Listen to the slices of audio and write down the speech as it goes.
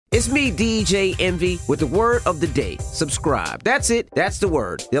It's me, DJ Envy, with the word of the day. Subscribe. That's it. That's the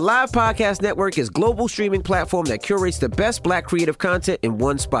word. The Alive Podcast Network is a global streaming platform that curates the best Black creative content in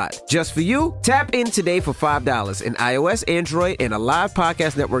one spot. Just for you, tap in today for $5 in iOS, Android, and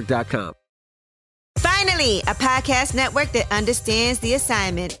AlivePodcastNetwork.com. Finally, a podcast network that understands the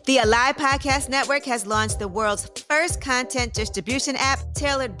assignment. The Alive Podcast Network has launched the world's first content distribution app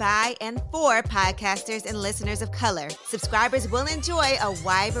tailored by and for podcasters and listeners of color. Subscribers will enjoy a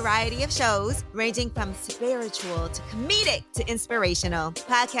wide variety of shows, ranging from spiritual to comedic to inspirational.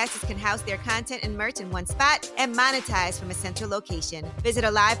 Podcasters can house their content and merch in one spot and monetize from a central location. Visit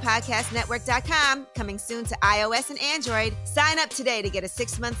AlivePodcastNetwork.com, coming soon to iOS and Android. Sign up today to get a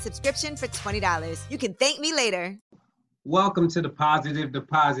 6-month subscription for $20. You can thank me later. Welcome to the Positive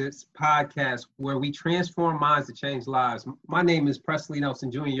Deposits podcast, where we transform minds to change lives. My name is Presley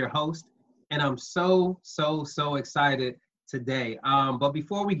Nelson Jr., your host, and I'm so excited today. But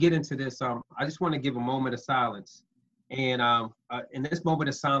before we get into this, I just want to give a moment of silence. And this moment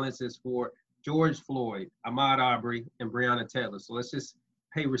of silence is for George Floyd, Ahmaud Arbery, and Breonna Taylor. So let's just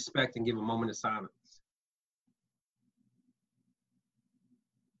pay respect and give a moment of silence.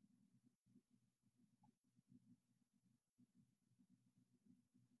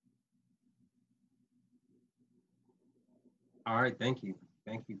 All right, thank you.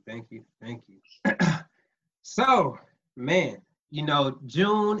 So, man,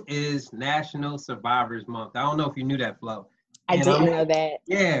 June is National Survivors Month. I don't know if you knew that, Flo. I didn't know that.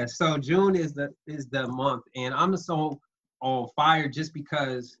 Yeah, so June is the month, and I'm so on fire just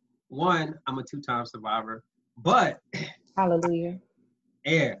because, one, I'm a 2-time survivor, but hallelujah.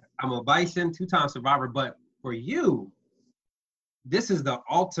 Yeah, I'm a Bison 2-time survivor, but for you, this is the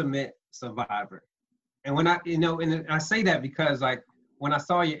ultimate survivor. And when and I say that because, like, when I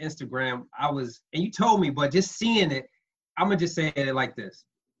saw your Instagram, and you told me, but just seeing it, I'm going to just say it like this.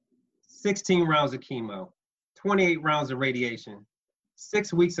 16 rounds of chemo, 28 rounds of radiation,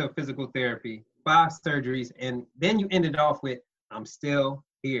 6 weeks of physical therapy, 5 surgeries, and then you ended off with, I'm still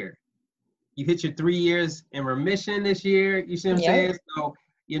here. You hit your 3 years in remission this year. You see what I'm saying? So,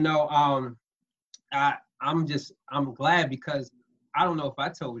 I'm glad because I don't know if I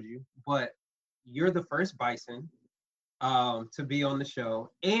told you, but you're the first Bison to be on the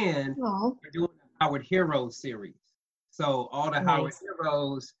show, and we're doing the Howard Heroes series. So all the Howard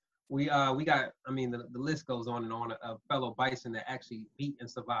Heroes, we got, the list goes on and on of fellow Bison that actually beat and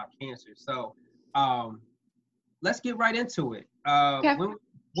survived cancer. So let's get right into it. When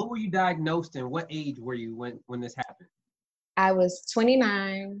were you diagnosed, and what age were you when this happened? I was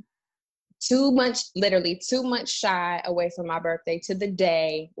 29. 2 months shy away from my birthday to the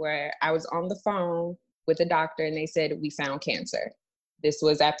day where I was on the phone with the doctor and they said, we found cancer. This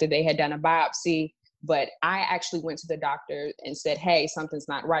was after they had done a biopsy, but I actually went to the doctor and said, hey, something's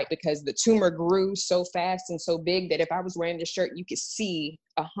not right, because the tumor grew so fast and so big that if I was wearing the shirt, you could see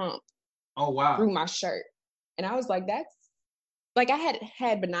a hump through my shirt. And I was like, I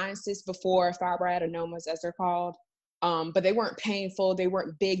had benign cysts before, fibroadenomas as they're called. But they weren't painful. They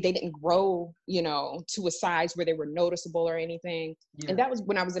weren't big. They didn't grow, to a size where they were noticeable or anything. Yeah. And that was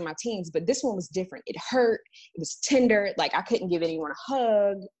when I was in my teens. But this one was different. It hurt. It was tender. Like, I couldn't give anyone a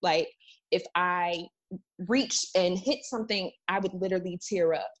hug. Like, if I reached and hit something, I would literally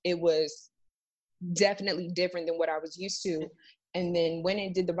tear up. It was definitely different than what I was used to. And then when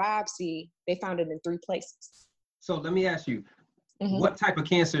it did the biopsy, they found it in 3 places. So let me ask you, what type of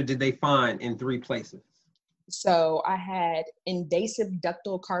cancer did they find in 3 places? So I had invasive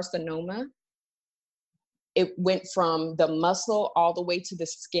ductal carcinoma. It went from the muscle all the way to the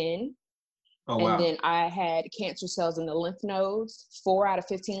skin. And then I had cancer cells in the lymph nodes, 4 out of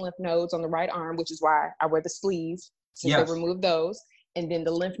 15 lymph nodes on the right arm, which is why I wear the sleeve, since they removed those. And then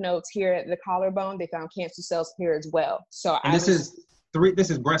the lymph nodes here at the collarbone, they found cancer cells here as well. So this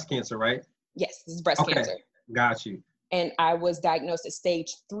is breast cancer, right? Yes, this is breast cancer. Got you. And I was diagnosed at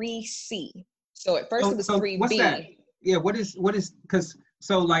stage 3C. So at first it was 3B. What's that? Yeah, what is, because,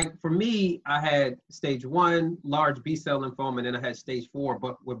 so like for me, I had stage 1, large B-cell lymphoma, and then I had stage 4.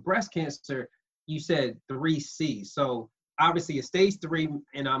 But with breast cancer, you said 3C. So obviously it's stage 3,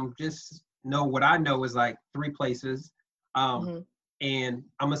 and I'm just what I know is like 3 places. And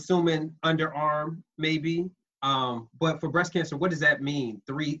I'm assuming underarm maybe. But for breast cancer, what does that mean?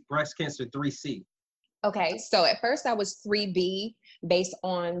 Breast cancer 3C. Okay, so at first I was 3B based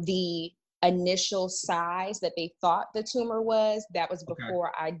on the initial size that they thought the tumor was. That was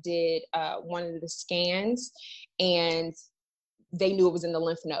before I did one of the scans, and they knew it was in the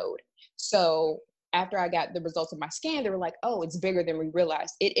lymph node. So after I got the results of my scan, they were like, oh, it's bigger than we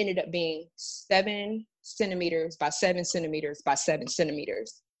realized. It ended up being 7 centimeters by 7 centimeters by 7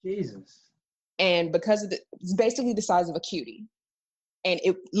 centimeters. Jesus. And because of it's basically the size of a cutie. And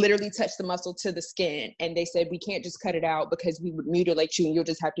it literally touched the muscle to the skin. And they said, we can't just cut it out because we would mutilate you and you'll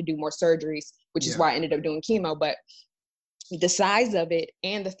just have to do more surgeries, which is why I ended up doing chemo. But the size of it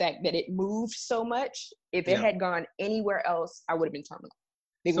and the fact that it moved so much, if it had gone anywhere else, I would have been terminal.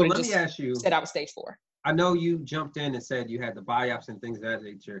 They So would have let just me ask you, said I was stage 4. I know you jumped in and said you had the biopsy and things of that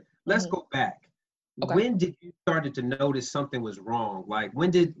nature. Let's go back. Okay. When did you started to notice something was wrong? Like when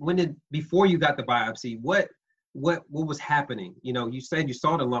did before you got the biopsy, what was happening? You know, you said you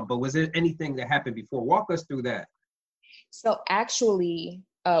saw the lump, but was there anything that happened before? Walk us through that. So actually,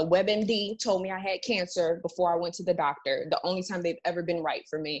 WebMD told me I had cancer before I went to the doctor. The only time they've ever been right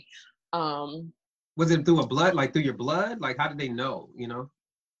for me. Was it through through your blood? Like, how did they know, you know?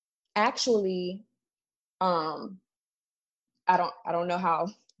 Actually, I don't know how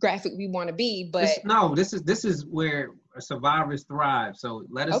graphic we want to be, but this is where survivors thrive. So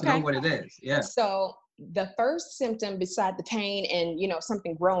let us know what it is. Yeah. So the first symptom, beside the pain and, you know,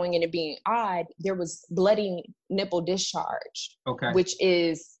 something growing and it being odd, there was bloody nipple discharge, which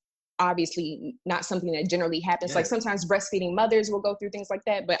is obviously not something that generally happens. Like sometimes breastfeeding mothers will go through things like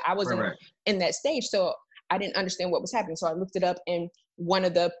that, but I wasn't in that stage. So I didn't understand what was happening. So I looked it up, and one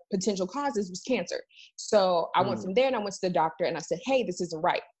of the potential causes was cancer. So I went from there and I went to the doctor and I said, hey, this isn't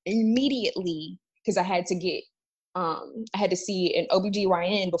right. Immediately, because I had to get I had to see an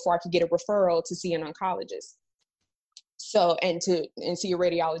OBGYN before I could get a referral to see an oncologist. So, and see a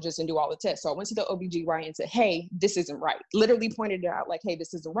radiologist and do all the tests. So I went to the OBGYN and said, hey, this isn't right. Literally pointed it out like, hey,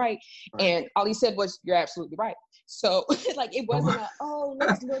 this isn't right. And all he said was, you're absolutely right. So like, it wasn't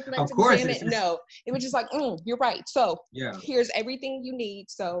let's look, let's examine it. No, it was just like, you're right. So here's everything you need.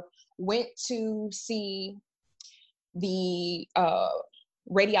 So went to see the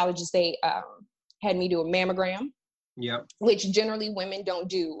radiologist. They had me do a mammogram. Which generally women don't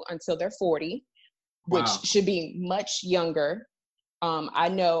do until they're 40, which should be much younger. I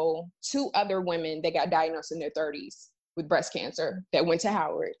know 2 other women that got diagnosed in their 30s with breast cancer that went to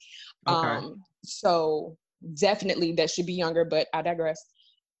Howard. So definitely that should be younger, but I digress.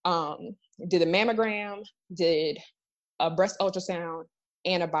 Did a mammogram, did a breast ultrasound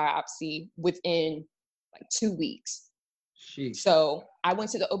and a biopsy within like 2 weeks. Jeez. So I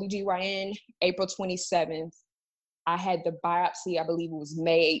went to the OBGYN April 27th. I had the biopsy, I believe it was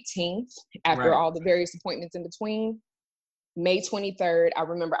May 18th, after all the various appointments in between. May 23rd, I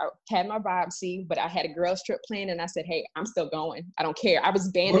remember I had my biopsy, but I had a girls trip planned, and I said, hey, I'm still going. I don't care. I was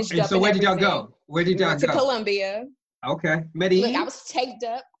bandaged up. So where did y'all go? Where did y'all go? To Columbia. Okay. Medellin? Look, I was taped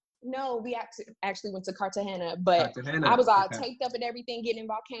up. No, we actually went to Cartagena, but I was all taped up and everything, getting in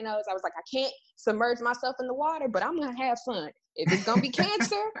volcanoes. I was like, I can't submerge myself in the water, but I'm going to have fun. If it's going to be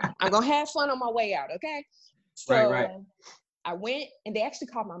cancer, I'm going to have fun on my way out, okay? So I went, and they actually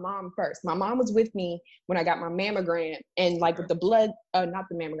called my mom first. My mom was with me when I got my mammogram and like with the blood, not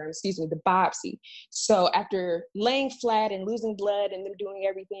the mammogram, excuse me, the biopsy. So after laying flat and losing blood and them doing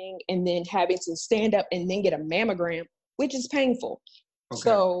everything and then having to stand up and then get a mammogram, which is painful.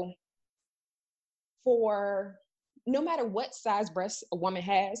 So for no matter what size breast a woman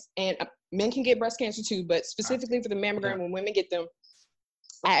has, and men can get breast cancer too, but specifically for the mammogram, when women get them,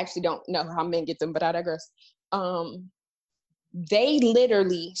 I actually don't know how men get them, but I digress. They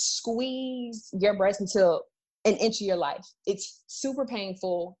literally squeeze your breast until an inch of your life. It's super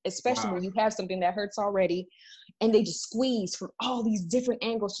painful, especially when you have something that hurts already. And they just squeeze from all these different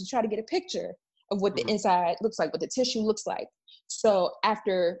angles to try to get a picture of what the inside looks like, what the tissue looks like. So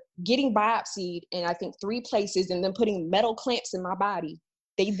after getting biopsied in, I think 3 places, and then putting metal clamps in my body,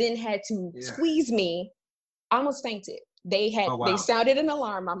 they then had to squeeze me. I almost fainted. They sounded an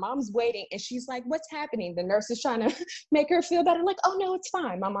alarm. My mom's waiting, and she's like, what's happening? The nurse is trying to make her feel better. Like, oh no, it's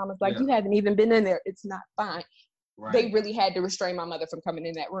fine. My mom was like, you haven't even been in there. It's not fine. They really had to restrain my mother from coming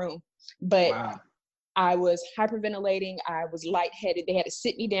in that room. But I was hyperventilating. I was lightheaded. They had to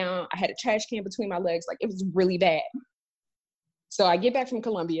sit me down. I had a trash can between my legs. Like, it was really bad. So I get back from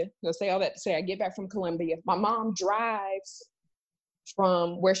Columbia. I'll say all that to say I get back from Columbia. My mom drives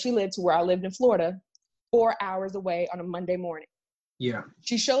from where she lived to where I lived in Florida, 4 hours away on a Monday morning.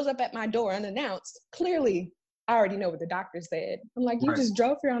 She shows up at my door unannounced. Clearly, I already know what the doctor said. I'm like, you just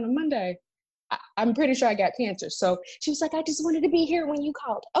drove here on a Monday. I'm pretty sure I got cancer. So she was like, I just wanted to be here when you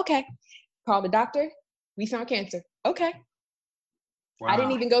called. Okay. Call the doctor. We found cancer. Okay. I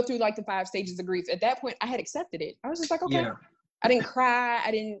didn't even go through like the 5 stages of grief. At that point, I had accepted it. I was just like, okay. I didn't cry.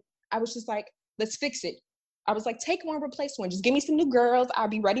 I was just like, let's fix it. I was like, take one, replace one. Just give me some new girls. I'll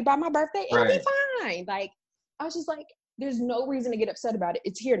be ready by my birthday. It'll be fine. Like, I was just like, there's no reason to get upset about it.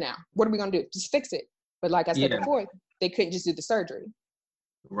 It's here now. What are we going to do? Just fix it. But like I said before, they couldn't just do the surgery.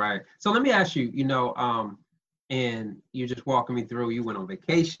 Right. So let me ask you, and you're just walking me through, you went on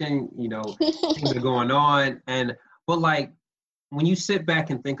vacation, things are going on. But like, when you sit back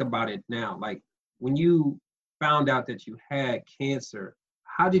and think about it now, like when you found out that you had cancer,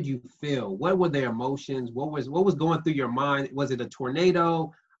 how did you feel? What were their emotions? What was going through your mind? Was it a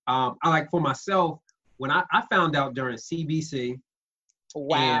tornado? I like for myself, when I found out during CBC,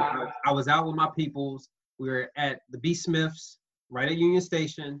 Wow. and I was out with my peoples. We were at the B. Smiths right at Union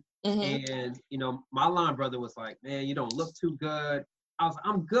Station. And, my line brother was like, man, you don't look too good.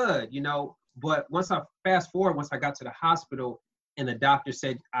 I'm good, But once I got to the hospital and the doctor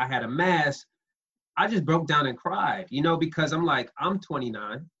said I had a mass, I just broke down and cried, because I'm like, I'm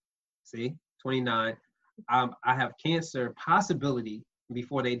 29. See, 29. I have cancer possibility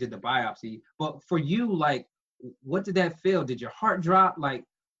before they did the biopsy. But for you, like, what did that feel? Did your heart drop? Like,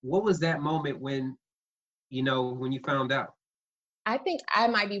 what was that moment when you found out? I think I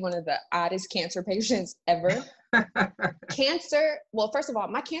might be one of the oddest cancer patients ever. Cancer, well, first of all,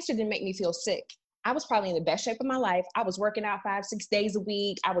 my cancer didn't make me feel sick. I was probably in the best shape of my life. I was working out 5-6 days a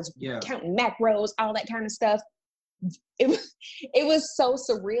week. I was counting macros, all that kind of stuff. It was so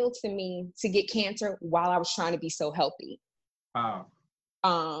surreal to me to get cancer while I was trying to be so healthy. Wow.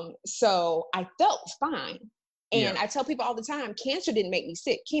 So I felt fine. And I tell people all the time, cancer didn't make me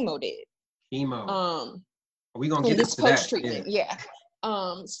sick. Chemo did. Chemo. Are we gonna get this into that? Post-treatment, yeah.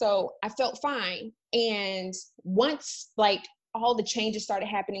 So I felt fine. And once like all the changes started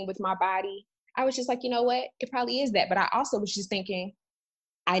happening with my body, I was just like, you know what? It probably is that. But I also was just thinking,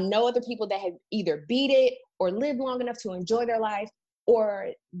 I know other people that have either beat it or lived long enough to enjoy their life, or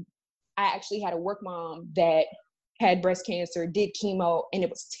I actually had a work mom that had breast cancer, did chemo, and it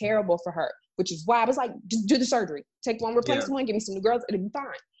was terrible for her, which is why I was like, just do the surgery. Take one, replace one, give me some new girls, it'll be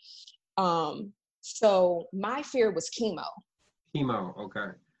fine. So my fear was chemo. Chemo,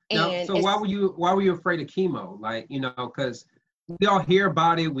 okay. Now, so why were you afraid of chemo? Like, because we all hear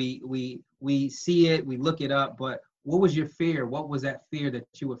about it, we see it, we look it up, but what was your fear? What was that fear that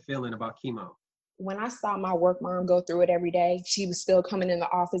you were feeling about chemo? When I saw my work mom go through it every day, she was still coming in the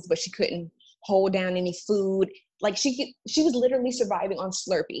office, but she couldn't hold down any food. Like she was literally surviving on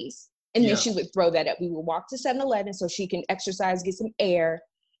Slurpees. And then she would throw that up. We would walk to 7-Eleven so she can exercise, get some air.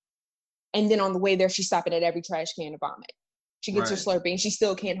 And then on the way there, she's stopping at every trash can to vomit. She gets her Slurpee and she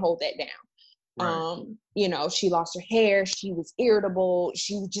still can't hold that down. Right. She lost her hair. She was irritable.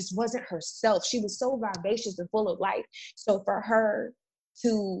 She just wasn't herself. She was so vivacious and full of life. So for her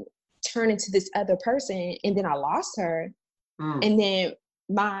to turn into this other person, and then I lost her. And then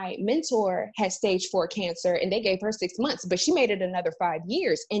my mentor had stage 4 cancer and they gave her 6 months, but she made it another 5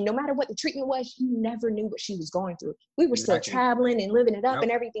 years. And no matter what the treatment was, you never knew what she was going through. We were still traveling and living it up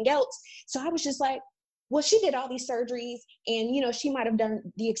and everything else. So I was just like, well, she did all these surgeries and, she might've done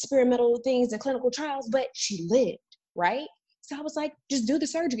the experimental things and clinical trials, but she lived, right? So I was like, just do the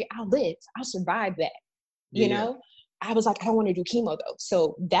surgery. I'll live. I'll survive that. You know? I was like, I don't want to do chemo though.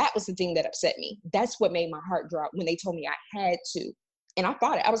 So that was the thing that upset me. That's what made my heart drop when they told me I had to. And I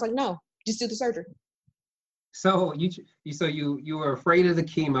fought it. I was like, no, just do the surgery. So you were afraid of the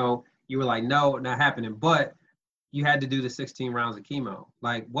chemo. You were like, no, not happening. But you had to do the 16 rounds of chemo.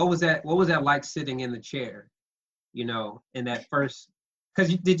 Like, what was that like sitting in the chair, in that first,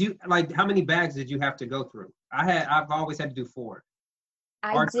 because how many bags did you have to go through? I've always had to do 4.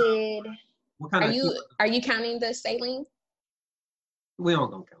 I did. What kind are you counting the saline? We don't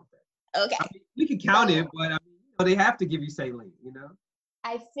gonna count that. Okay. I mean, we can count it, but they have to give you saline,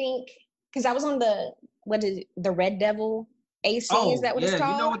 I think, because I was on the Red Devil AC, is that what it's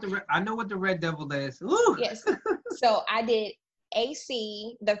called? I know what the Red Devil is. Ooh. Yes. So I did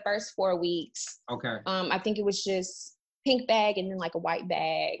AC the first 4 weeks. Okay. I think it was just pink bag and then like a white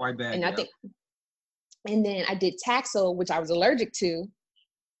bag. White bag. And and then I did Taxol, which I was allergic to.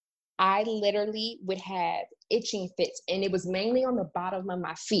 I literally would have itching fits, and it was mainly on the bottom of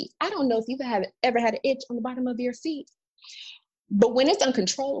my feet. I don't know if you've ever had an itch on the bottom of your feet, but when it's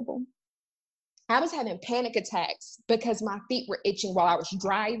uncontrollable, I was having panic attacks because my feet were itching while I was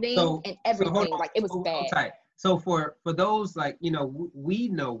driving and everything. Like it was bad. Okay. So for those, like, we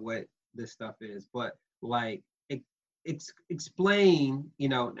know what this stuff is, but like explain,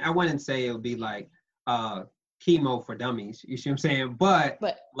 I wouldn't say it would be like chemo for dummies, you see what I'm saying? But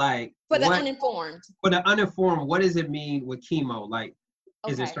like for the uninformed. For the uninformed, what does it mean with chemo? Like,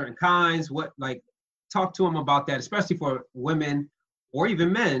 is there certain kinds? What, like, talk to them about that, especially for women or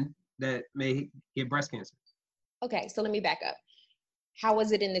even men that may get breast cancer. Okay, so let me back up. How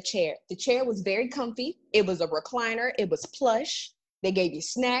was it in the chair? The chair was very comfy. It was a recliner. It was plush. They gave you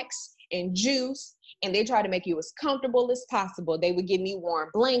snacks and juice. And they try to make you as comfortable as possible. They would give me warm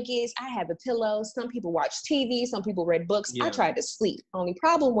blankets. I have a pillow. Some people watch TV. Some people read books. Yeah. I tried to sleep. Only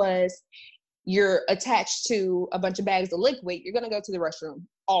problem was you're attached to a bunch of bags of liquid. You're going to go to the restroom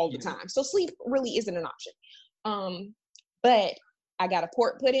all the time. So sleep really isn't an option. But I got a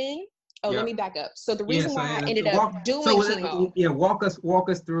port put in. Oh, let me back up. So the reason why I ended up doing chemo. Walk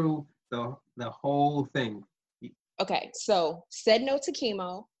us through the whole thing. Okay, so said no to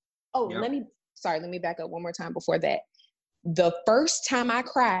chemo. Oh, let me back up one more time before that. The first time I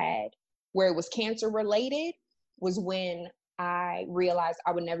cried where it was cancer related was when I realized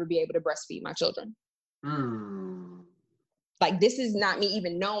I would never be able to breastfeed my children. Like, this is not me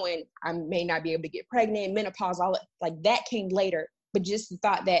even knowing I may not be able to get pregnant, menopause, all like that came later. But just the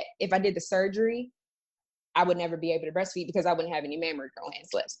thought that if I did the surgery, I would never be able to breastfeed because I wouldn't have any mammary glands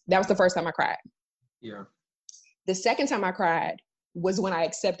left. That was the first time I cried. Yeah. The second time I cried was when I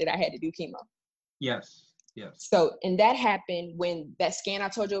accepted I had to do chemo. Yes. So, and that happened when that scan I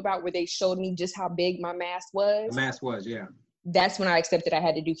told you about where they showed me just how big my mass was. The mass was, yeah. That's when I accepted I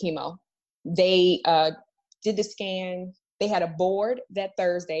had to do chemo. They did the scan. They had a board that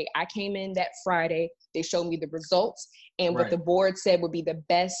Thursday. I came in that Friday. They showed me the results and what the board said would be the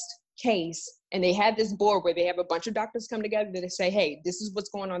best case. And they had this board where they have a bunch of doctors come together to say, hey, this is what's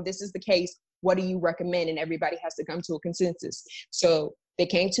going on. This is the case. What do you recommend? And everybody has to come to a consensus. So they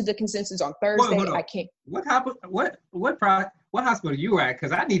came to the consensus on Thursday. What happened? What hospital you were at?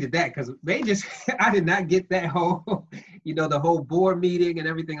 Because I needed that because they just, I did not get that whole, the whole board meeting and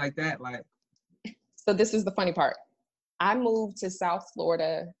everything like that. Like, so this is the funny part. I moved to South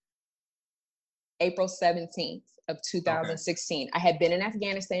Florida April 17th of 2016. I had been in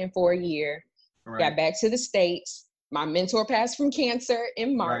Afghanistan for a year, got back to the States. My mentor passed from cancer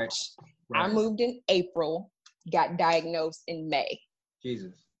in March. Right. I moved in April, got diagnosed in May.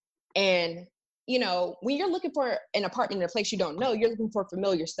 Jesus. And, when you're looking for an apartment in a place you don't know, you're looking for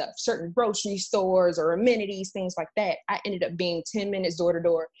familiar stuff, certain grocery stores or amenities, things like that. I ended up being 10 minutes door to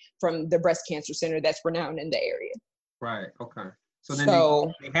door from the breast cancer center that's renowned in the area. Right. Okay. So then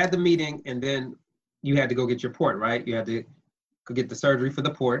they had the meeting and then you had to go get your port, right? You had to go get the surgery for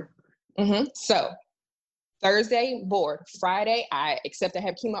the port. Mm-hmm. So Thursday, board. Friday, I accept I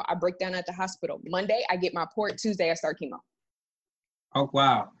have chemo. I break down at the hospital. Monday, I get my port. Tuesday, I start chemo. Oh,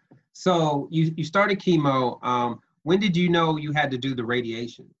 wow. So you started chemo. When did you know you had to do the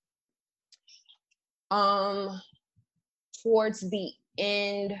radiation? Towards the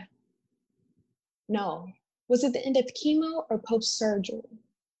end. No. Was it the end of chemo or post-surgery?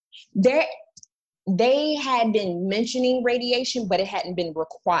 They had been mentioning radiation, but it hadn't been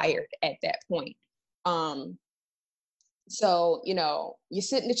required at that point. So, you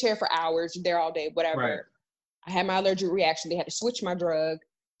sit in the chair for hours, you're there all day, whatever. Right. I had my allergic reaction. They had to switch my drug.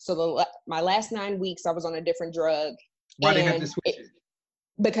 So my last 9 weeks, I was on a different drug. Why did they have to switch it?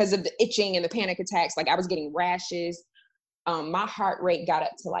 Because of the itching and the panic attacks. Like, I was getting rashes. My heart rate got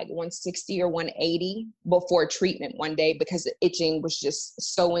up to like 160 or 180 before treatment one day because the itching was just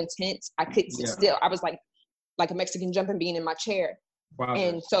so intense. I couldn't sit still. I was like a Mexican jumping bean in my chair. Wow.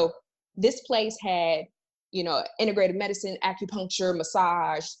 And so this place had, integrated medicine, acupuncture,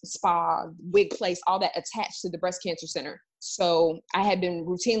 massage, spa, wig place, all that attached to the breast cancer center. So I had been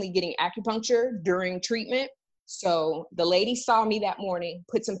routinely getting acupuncture during treatment. So the lady saw me that morning,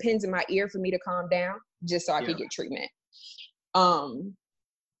 put some pins in my ear for me to calm down just so I could get treatment.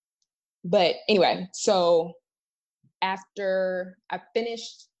 But anyway, so after I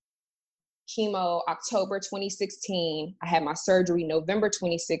finished chemo October 2016, I had my surgery November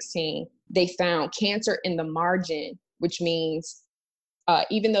 2016. They found cancer in the margin, which means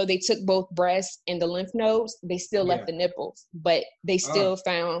even though they took both breasts and the lymph nodes, they still left the nipples, but they still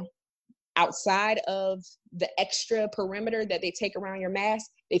found outside of the extra perimeter that they take around your mass,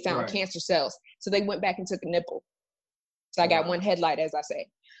 they found cancer cells. So they went back and took a nipple. So I got one headlight, as I say.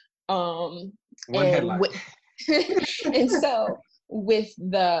 One headlight. And so with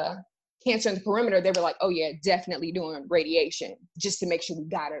the cancer in the perimeter, they were like, oh yeah, definitely doing radiation just to make sure we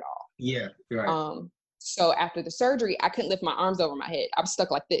got it all. Yeah, right. So after the surgery, I couldn't lift my arms over my head. I was stuck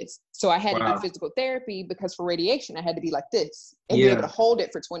like this. So I had to do physical therapy because for radiation, I had to be like this and be able to hold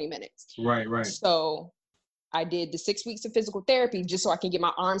it for 20 minutes. Right. So I did the 6 weeks of physical therapy just so I can get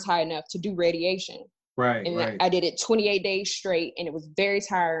my arms high enough to do radiation. Right. And I did it 28 days straight and it was very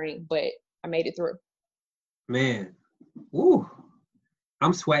tiring, but I made it through. Man, ooh,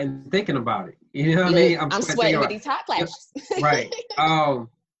 I'm sweating thinking about it. You know what I mean? I'm sweating with these hot flashes. Right.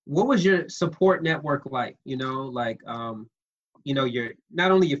 What was your support network like? Your not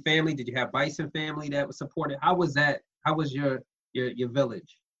only your family, did you have Bison family that was supported? How was that? How was your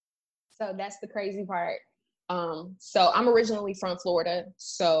village? So that's the crazy part. So I'm originally from Florida.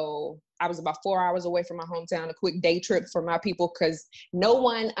 So I was about 4 hours away from my hometown, a quick day trip for my people, because no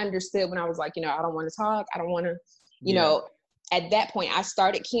one understood when I was like, I don't want to talk. I don't want to, you know, at that point I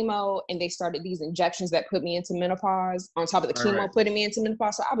started chemo and they started these injections that put me into menopause on top of the chemo putting me into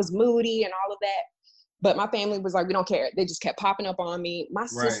menopause. So I was moody and all of that. But my family was like, we don't care. They just kept popping up on me. My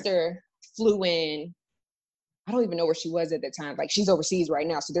sister flew in. I don't even know where she was at that time. Like, she's overseas right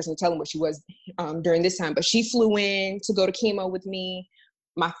now, so there's no telling where she was during this time. But she flew in to go to chemo with me.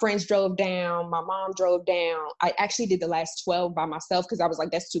 My friends drove down. My mom drove down. I actually did the last 12 by myself because I was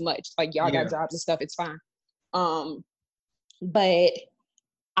like, that's too much. Like, y'all got jobs and stuff. It's fine. But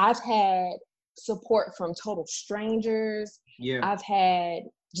I've had support from total strangers. Yeah. I've had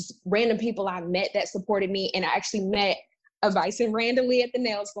just random people I met that supported me. And I actually met a Bison randomly at the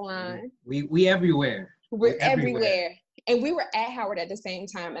nail salon. We everywhere. We're everywhere. And we were at Howard at the same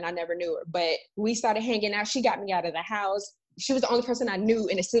time, and I never knew her. But we started hanging out. She got me out of the house. She was the only person I knew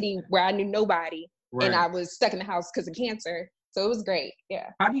in a city where I knew nobody. Right. And I was stuck in the house because of cancer. So it was great. Yeah.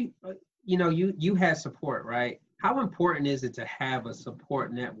 How do you, you had support, right? How important is it to have a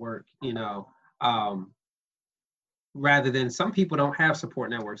support network, rather than some people don't have support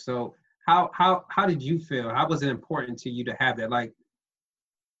networks? So how did you feel? How was it important to you to have that, like,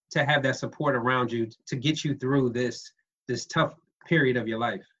 to have that support around you to get you through this tough period of your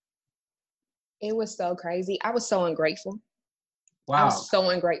life? It was so crazy. I was so ungrateful. Wow. I was so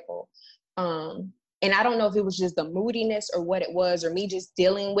ungrateful. And I don't know if it was just the moodiness or what it was, or me just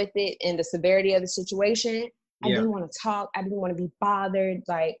dealing with it and the severity of the situation. I didn't want to talk. I didn't want to be bothered.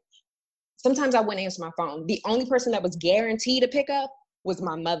 Like, sometimes I wouldn't answer my phone. The only person that was guaranteed to pick up was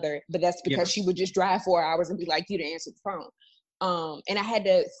my mother, but that's because she would just drive 4 hours and be like, you didn't answer the phone. And I had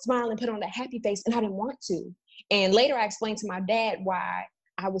to smile and put on that happy face, and I didn't want to. And later I explained to my dad why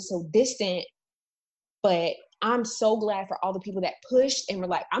I was so distant, but I'm so glad for all the people that pushed and were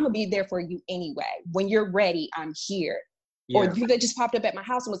like, I'm gonna be there for you anyway. When you're ready, I'm here. Yeah. Or the people that just popped up at my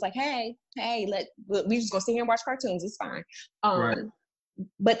house and was like, hey, we just gonna sit here and watch cartoons. It's fine.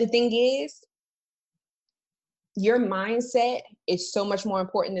 But the thing is, your mindset is so much more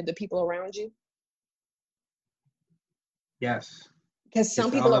important than the people around you. Yes. Because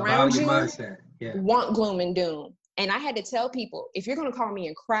some people around you want gloom and doom. And I had to tell people, if you're going to call me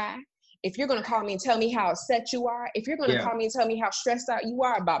and cry, if you're going to call me and tell me how upset you are, if you're going to call me and tell me how stressed out you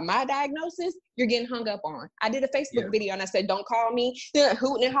are about my diagnosis, you're getting hung up on. I did a Facebook video and I said, don't call me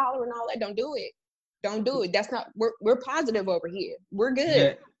hooting and hollering and all that. Don't do it. Don't do it. That's not, we're positive over here. We're good.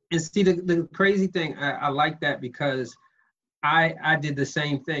 Yeah. And see, the crazy thing, I like that because I did the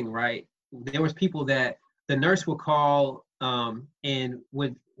same thing, right? There was people that the nurse would call and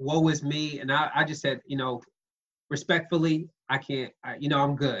would, woe is me. And I just said, respectfully, I can't,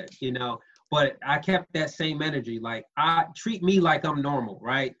 I'm good, but I kept that same energy. Like, treat me like I'm normal,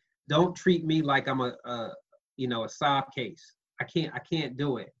 right? Don't treat me like I'm a sob case. I can't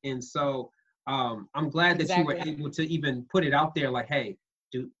do it. And so I'm glad that you were able to even put it out there like, hey,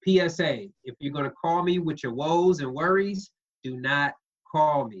 do PSA, if you're going to call me with your woes and worries, do not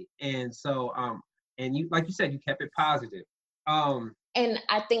call me. And so, and you, like you said, you kept it positive. And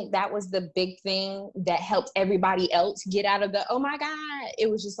I think that was the big thing that helped everybody else get out of the, oh my God, it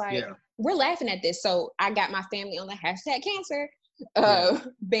was just like, we're laughing at this. So I got my family on the #cancer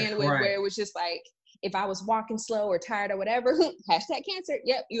bandwidth where it was just like, if I was walking slow or tired or whatever, #cancer.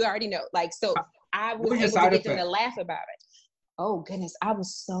 Yep. You already know. Like, so I was able to get them to laugh about it. Oh goodness. I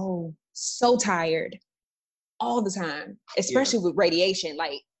was so tired all the time, especially with radiation.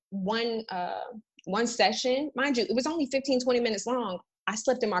 Like one session, mind you, it was only 15-20 minutes long. I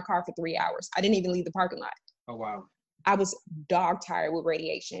slept in my car for 3 hours. I didn't even leave the parking lot. Oh, wow. I was dog tired with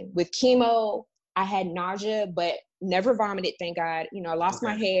radiation. With chemo, I had nausea, but never vomited, thank God. I lost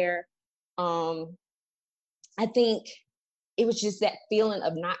my hair. I think it was just that feeling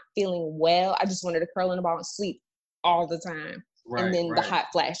of not feeling well. I just wanted to curl in a ball and sleep all the time. Right, and then the hot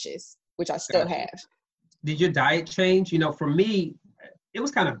flashes, which I still have. Did your diet change? For me, it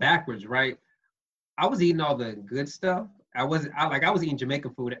was kind of backwards, right? I was eating all the good stuff. I was eating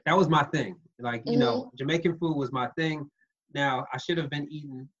Jamaican food. That was my thing. Like, Jamaican food was my thing. Now, I should have been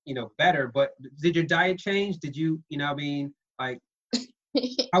eating, better, but did your diet change? Did you, like,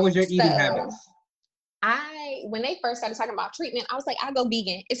 how was your eating habits? When they first started talking about treatment, I was like, I'll go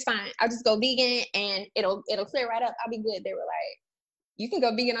vegan. It's fine. I'll just go vegan and it'll clear right up. I'll be good. They were like, you can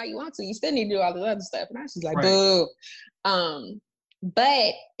go vegan all you want to. You still need to do all the other stuff. And I was just like, boo.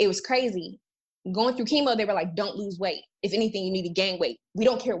 But it was crazy. Going through chemo, they were like, don't lose weight. If anything, you need to gain weight. We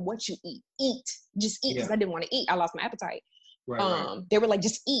don't care what you eat. Eat. Just eat. Because I didn't want to eat. I lost my appetite. They were like,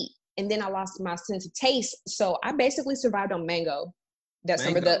 just eat. and then I lost my sense of taste. So I basically survived on mango that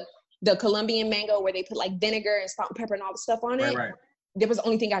summer. The Colombian mango where they put like vinegar and salt and pepper and all the stuff on it. Right. That was the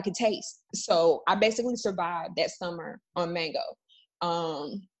only thing I could taste. So I basically survived that summer on mango.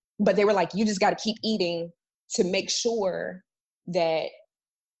 But they were like, you just got to keep eating to make sure that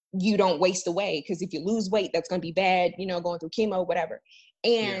you don't waste away. Because if you lose weight, that's going to be bad, you know, going through chemo, whatever.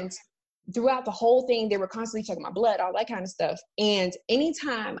 And throughout the whole thing, they were constantly checking my blood, all that kind of stuff. And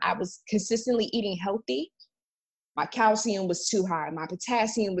anytime I was consistently eating healthy, my calcium was too high, my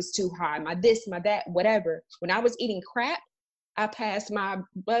potassium was too high, my this, my that, whatever. When I was eating crap, I passed my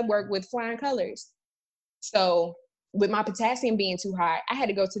blood work with flying colors. So with my potassium being too high, I had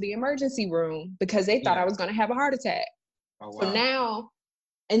to go to the emergency room because they thought I was going to have a heart attack. Oh, wow. So now,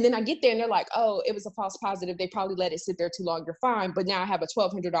 and then I get there and they're like, oh, it was a false positive. They probably let it sit there too long. You're fine. But now I have a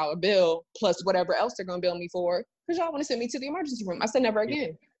 $1,200 bill plus whatever else they're going to bill me for because y'all want to send me to the emergency room. I said, never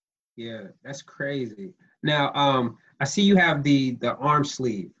again. Yeah, that's crazy. Now, I see you have the arm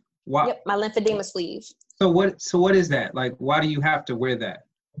sleeve. Why? Yep, my lymphedema sleeve. So what is that? Like, why do you have to wear that?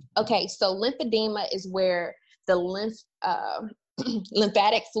 Okay, so lymphedema is where the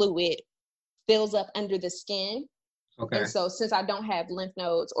lymphatic fluid fills up under the skin. Okay. And so since I don't have lymph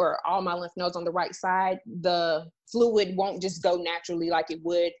nodes or all my lymph nodes on the right side, the fluid won't just go naturally like it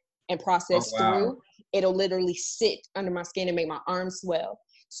would and process through. It'll literally sit under my skin and make my arm swell.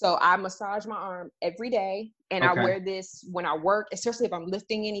 So I massage my arm every day, and I wear this when I work, especially if I'm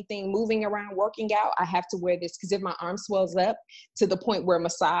lifting anything, moving around, working out. I have to wear this because if my arm swells up to the point where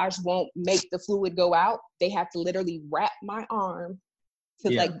massage won't make the fluid go out, they have to literally wrap my arm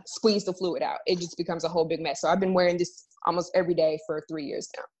to like squeeze the fluid out. It just becomes a whole big mess. So I've been wearing this almost every day for 3 years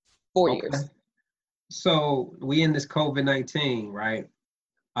now, 4 years. So we in this COVID-19, right?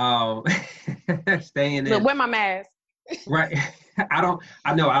 Staying in. But wear my mask. Right. I know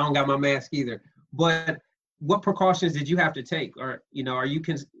I don't got my mask either. But what precautions did you have to take? Or, you know,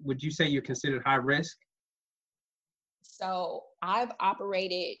 would you say you're considered high risk? So I've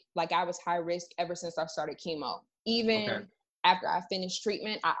operated like I was high risk ever since I started chemo. Even after I finished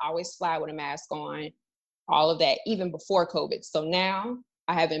treatment, I always fly with a mask on, all of that, even before COVID. So now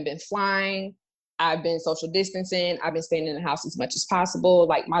I haven't been flying. I've been social distancing. I've been staying in the house as much as possible.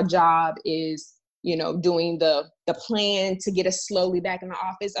 Like my job is, you know, doing the plan to get us slowly back in the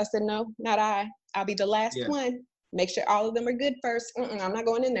office. I said, no, not I. I'll be the last one. Make sure all of them are good first. I'm not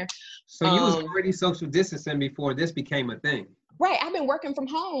going in there. So you was already social distancing before this became a thing. Right. I've been working from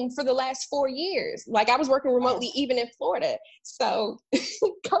home for the last 4 years. Like I was working remotely even in Florida. So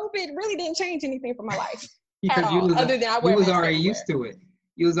COVID really didn't change anything for my life. Because at all, other than I wear you was already used to it.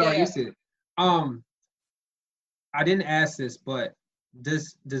 You was already used to it. I didn't ask this, but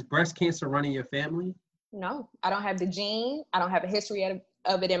does breast cancer run in your family? No, I don't have the gene. I don't have a history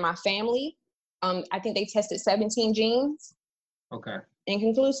of it in my family. I think they tested 17 genes. Okay.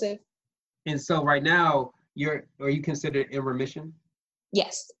 Inconclusive. And so right now, are you considered in remission?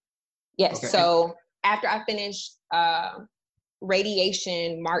 Yes. Okay. So after I finished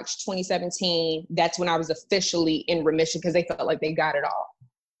radiation, March 2017, that's when I was officially in remission because they felt like they got it all.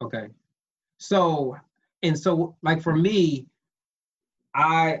 Okay. So like for me,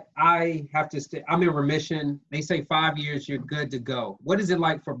 I have to stay, I'm in remission. They say 5 years, you're good to go. What is it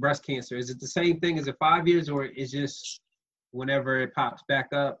like for breast cancer? Is it the same thing? Is it 5 years or is just whenever it pops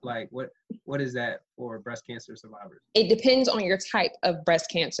back up? Like what is that for breast cancer survivors? It depends on your type of breast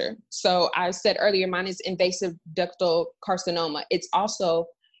cancer. So I said earlier, mine is invasive ductal carcinoma. It's also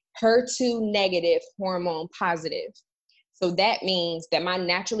HER2 negative, hormone positive. So that means that my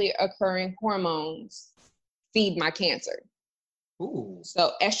naturally occurring hormones feed my cancer. Ooh.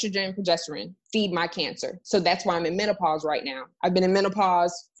 So estrogen, progesterone feed my cancer. So that's why I'm in menopause right now. I've been in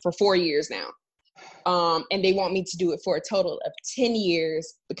menopause for 4 years now. And they want me to do it for a total of 10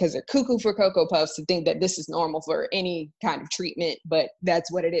 years because they're cuckoo for Cocoa Puffs to think that this is normal for any kind of treatment, but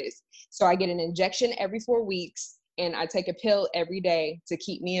that's what it is. So I get an injection every 4 weeks and I take a pill every day to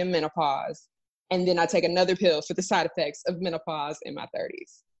keep me in menopause. And then I take another pill for the side effects of menopause in my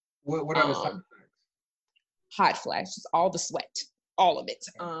 30s. What are the side effects? Hot flashes, all the sweat, all of it.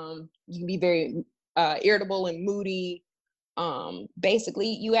 You can be very irritable and moody. Basically,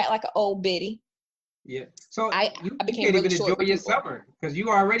 you act like an old biddy. Yeah. So I became can't really even enjoy your summer because you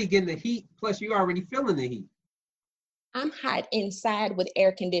already getting the heat. Plus, you already feeling the heat. I'm hot inside with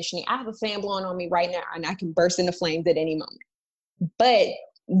air conditioning. I have a fan blowing on me right now, and I can burst into flames at any moment. But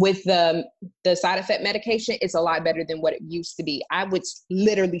with the side effect medication, it's a lot better than what it used to be. I was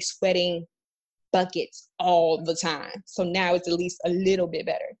literally sweating buckets all the time. So now it's at least a little bit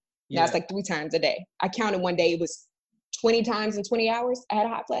better. Now it's like 3 times a day. I counted one day, it was 20 times in 20 hours. I had a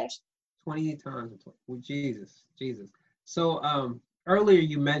hot flash. 20 times. Well, Jesus. So earlier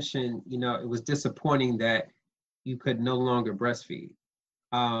you mentioned, it was disappointing that you could no longer breastfeed.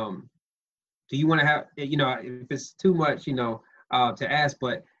 Do you want to have, if it's too much, to ask,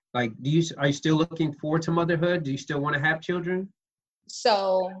 but like, are you still looking forward to motherhood? Do you still want to have children?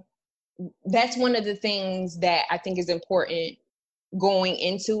 So that's one of the things that I think is important going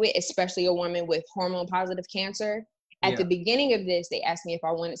into it, especially a woman with hormone positive cancer. At the beginning of this, they asked me if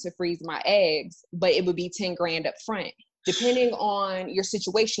I wanted to freeze my eggs, but it would be 10 grand up front. Depending on your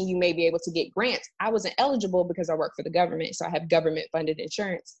situation, you may be able to get grants. I wasn't eligible because I work for the government, so I have government funded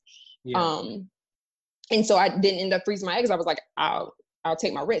insurance. Yeah. And so I didn't end up freezing my eggs. I was like, I'll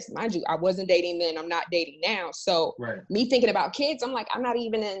take my risk. Mind you, I wasn't dating then. I'm not dating now. So me thinking about kids, I'm like, I'm not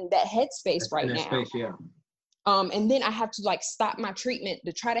even in that headspace right now. And then I have to like stop my treatment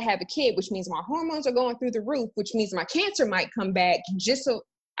to try to have a kid, which means my hormones are going through the roof, which means my cancer might come back just so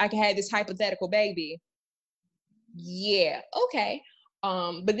I can have this hypothetical baby. Yeah, okay.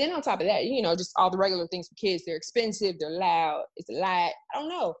 But then on top of that, just all the regular things for kids, they're expensive, they're loud, it's a lot. I don't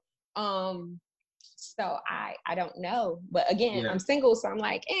know. So I don't know. But again, I'm single, so I'm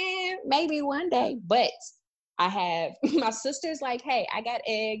like, maybe one day. But I have my sister's like, hey, I got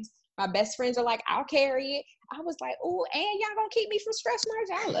eggs. My best friends are like, I'll carry it. I was like, oh, and y'all gonna keep me from stress, Marge?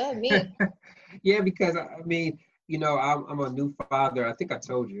 I love me. Yeah, because I mean, I'm a new father. I think I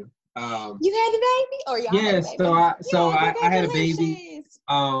told you. You had the baby, or y'all? Yes, yeah, I had a baby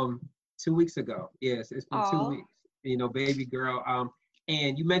 2 weeks ago. Yes, it's been 2 weeks. Baby girl.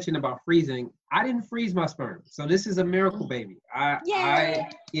 And you mentioned about freezing. I didn't freeze my sperm, so this is a miracle baby.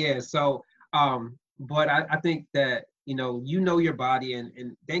 So, but I think that you know your body,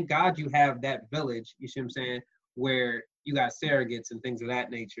 and thank God you have that village. You see what I'm saying? Where you got surrogates and things of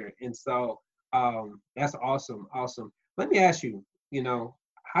that nature, and so that's awesome. Let me ask you,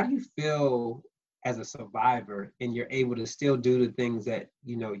 how do you feel as a survivor, and you're able to still do the things that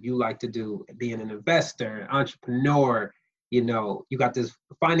you like to do, being an investor, entrepreneur? You got this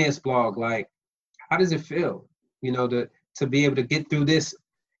finance blog. Like, how does it feel? To be able to get through this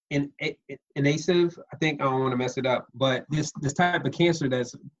invasive, I think I don't want to mess it up, but this type of cancer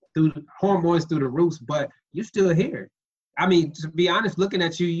that's through hormones through the roots, but you're still here. I mean, to be honest, looking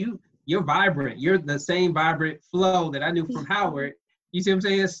at you're vibrant. You're the same vibrant flow that I knew from Howard. You see what I'm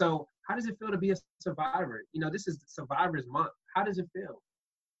saying? So how does it feel to be a survivor? This is Survivor's Month. How does it feel?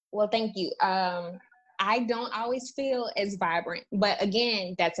 Well, thank you. I don't always feel as vibrant, but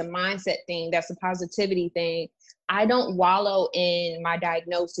again, that's a mindset thing. That's a positivity thing. I don't wallow in my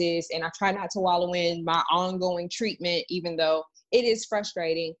diagnosis, and I try not to wallow in my ongoing treatment, even though it is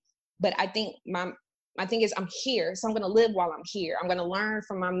frustrating. But I think my thing is I'm here, so I'm going to live while I'm here. I'm going to learn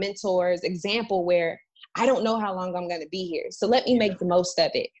from my mentor's example where I don't know how long I'm going to be here. So let me make the most of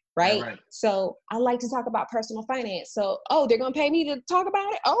it. Right? So I like to talk about personal finance. So, they're going to pay me to talk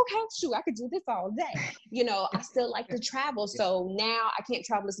about it? Okay, shoot, I could do this all day. I still like to travel. So now I can't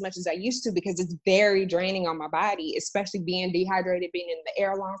travel as much as I used to because it's very draining on my body, especially being dehydrated, being in the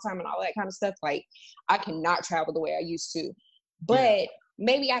air a long time and all that kind of stuff. Like, I cannot travel the way I used to. But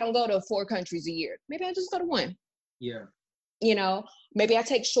maybe I don't go to 4 countries a year. Maybe I just go to 1. Yeah. Maybe I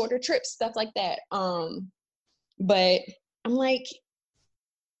take shorter trips, stuff like that. But I'm like,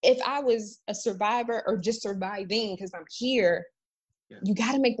 if I was a survivor or just surviving because I'm here, you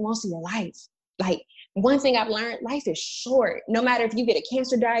got to make the most of your life. Like, one thing I've learned, life is short. No matter if you get a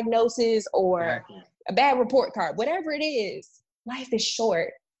cancer diagnosis or a bad report card, whatever it is, life is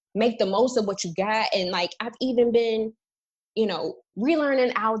short. Make the most of what you got. And like, I've even been,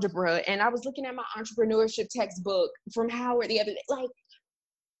 relearning algebra, and I was looking at my entrepreneurship textbook from Howard the other day. Like,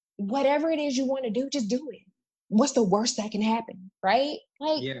 whatever it is you want to do, just do it. What's the worst that can happen, right?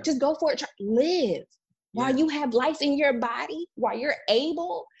 Like, just go for it. Live while you have life in your body, while you're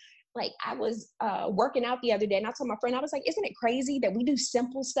able. Like, I was working out the other day, and I told my friend, I was like, isn't it crazy that we do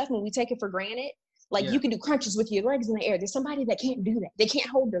simple stuff and we take it for granted? Like, you can do crunches with your legs in the air. There's somebody that can't do that. They can't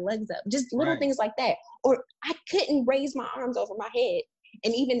hold their legs up. Just little things like that. Or I couldn't raise my arms over my head.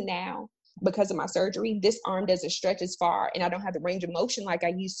 And even now, because of my surgery, this arm doesn't stretch as far, and I don't have the range of motion like I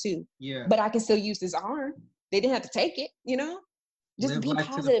used to. Yeah. But I can still use this arm. They didn't have to take it, Just live be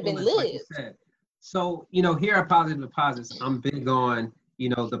positive and live. Like you said. So, here at Positive Deposits, I'm big on,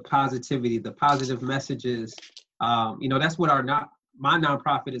 the positivity, the positive messages. That's what my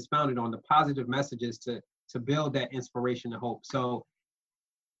nonprofit is founded on, the positive messages to build that inspiration and hope. So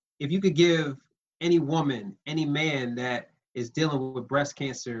if you could give any woman, any man that is dealing with breast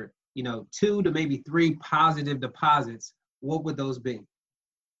cancer, 2 to maybe 3 positive deposits, what would those be?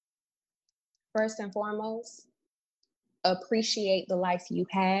 First and foremost, appreciate the life you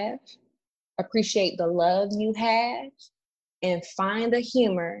have, appreciate the love you have, and find the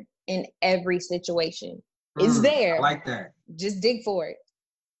humor in every situation. It's there. I like that. Just dig for it.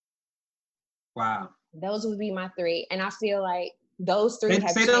 Wow. Those would be my 3. And I feel like those 3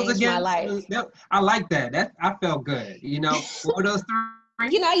 have say changed those again. my life. I like that. I felt good. You know, what were those 3?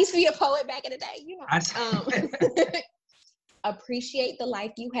 You know, I used to be a poet back in the day, you know. Appreciate the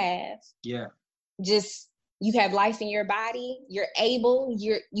life you have. Yeah. Just, you have life in your body. You're able.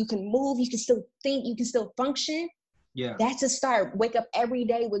 You can move. You can still think. You can still function. Yeah. That's a start. Wake up every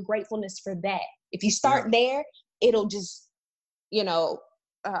day with gratefulness for that. If you start there, it'll just, you know,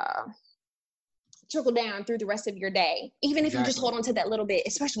 trickle down through the rest of your day. Even if you just hold on to that little bit,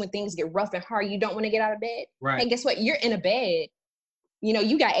 especially when things get rough and hard, you don't want to get out of bed. Right. Hey, guess what? You're in a bed. You know,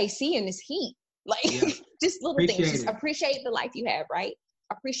 you got AC in this heat. Like, just little things. Just appreciate the life you have, right?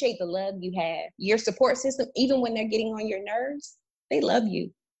 Appreciate the love you have. Your support system, even when they're getting on your nerves, they love you.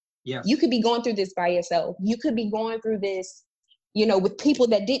 Yeah. You could be going through this by yourself. You could be going through this, you know, with people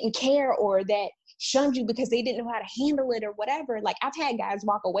that didn't care or that shunned you because they didn't know how to handle it or whatever. Like, I've had guys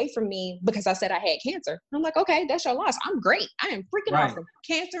walk away from me because I said I had cancer. I'm like, okay, that's your loss. I'm great. I am freaking awesome.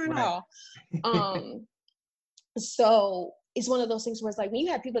 Cancer and all. So it's one of those things where it's like, when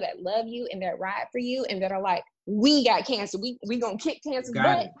you have people that love you and that ride for you and that are like, we got cancer, we gonna kick cancer's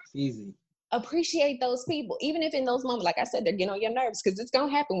butt. Easy. Appreciate those people, even if in those moments, like I said, they're getting on your nerves, because it's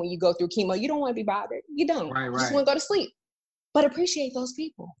gonna happen when you go through chemo. You don't want to be bothered. You don't. You just want to go to sleep. But appreciate those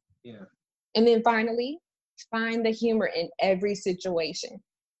people. Yeah. And then finally, find the humor in every situation.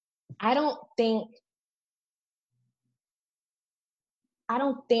 I don't think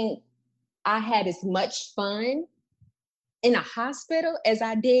I had as much fun in a hospital as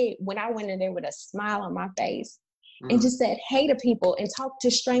I did when I went in there with a smile on my face and just said hey to people and talked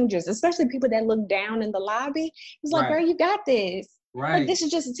to strangers, especially people that look down in the lobby. It's like, girl, you got this. Like, this is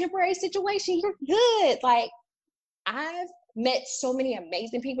just a temporary situation. You're good. Like, I've met so many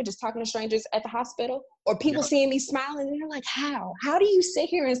amazing people just talking to strangers at the hospital, or people seeing me smiling and they're like, how do you sit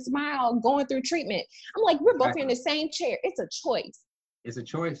here and smile going through treatment? I'm like, we're both in the same chair. It's a choice. It's a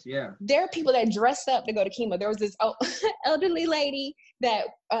choice, yeah. There are people that dressed up to go to chemo. There was this elderly lady that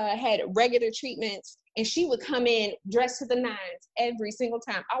had regular treatments, and she would come in dressed to the nines every single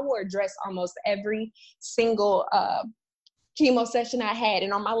time. I wore a dress almost every single chemo session I had.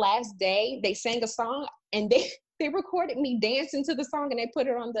 And on my last day, they sang a song, and they recorded me dancing to the song, and they put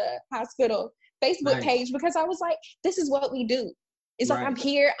it on the hospital Facebook page, because I was like, this is what we do. It's like, I'm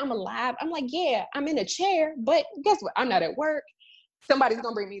here, I'm alive. I'm like, yeah, I'm in a chair, but guess what? I'm not at work. Somebody's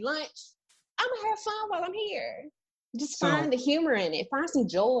gonna bring me lunch. I'm gonna have fun while I'm here. Just find the humor in it. Find some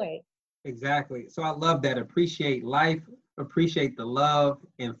joy. Exactly. So I love that. Appreciate life, appreciate the love,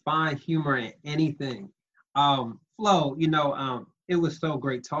 and find humor in anything. Flo, you know, it was so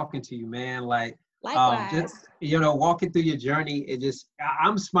great talking to you, man. Like, likewise. Just, you know, walking through your journey,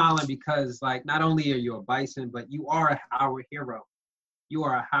 I'm smiling because, like, not only are you a bison, but you are a Howard hero. You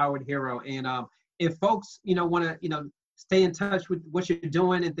are a Howard hero. And if folks, you know, want to, you know, stay in touch with what you're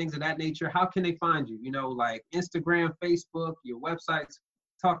doing and things of that nature, how can they find you? You know, like Instagram, Facebook, your websites.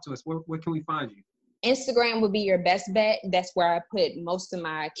 Talk to us. Where can we find you? Instagram would be your best bet. That's where I put most of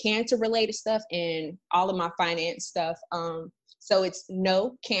my cancer related stuff and all of my finance stuff. So it's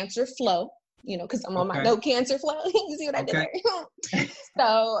No Cancer Flo, you know, because I'm on my No Cancer Flow. You see what I did there?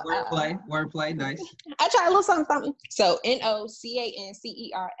 So wordplay, nice. I try a little something. So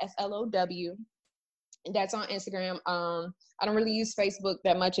NOCANCERFLOW. That's on Instagram. I don't really use Facebook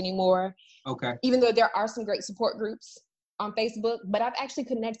that much anymore. Okay. Even though there are some great support groups on Facebook, but I've actually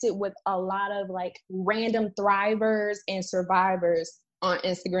connected with a lot of like random thrivers and survivors on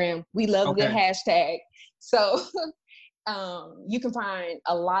Instagram. We love good hashtag. So you can find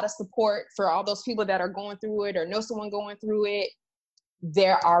a lot of support for all those people that are going through it or know someone going through it.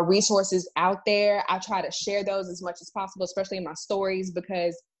 There are resources out there. I try to share those as much as possible, especially in my stories,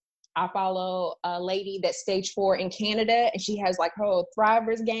 because I follow a lady that's stage 4 in Canada, and she has like her whole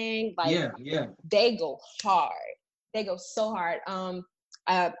Thrivers gang. Like, they go hard. They go so hard.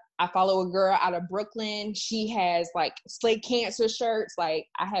 I follow a girl out of Brooklyn. She has like Slay Cancer shirts. Like,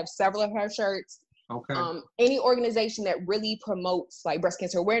 I have several of her shirts. Okay. Any organization that really promotes like Breast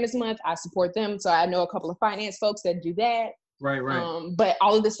Cancer Awareness Month, I support them. So I know a couple of finance folks that do that. Right. But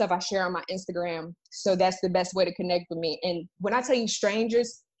all of this stuff I share on my Instagram. So that's the best way to connect with me. And when I tell you,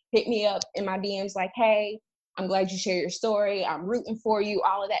 strangers hit me up in my DMs like, hey, I'm glad you share your story. I'm rooting for you.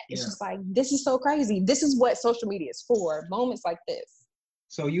 All of that. It's just like, this is so crazy. This is what social media is for. Moments like this.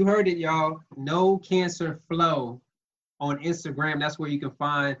 So you heard it, y'all. No Cancer Flo on Instagram. That's where you can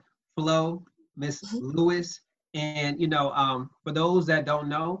find Flo, Miss Lewis. And, you know, for those that don't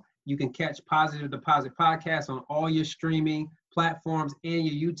know, you can catch Positive Deposit Podcast on all your streaming platforms and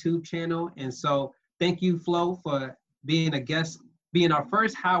your YouTube channel. And so thank you, Flo, for being a guest, being our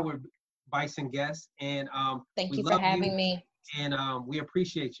first Howard Bison guest. And thank you for having me. And we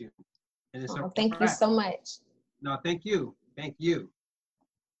appreciate you. And it's thank you so much. No, thank you. Thank you.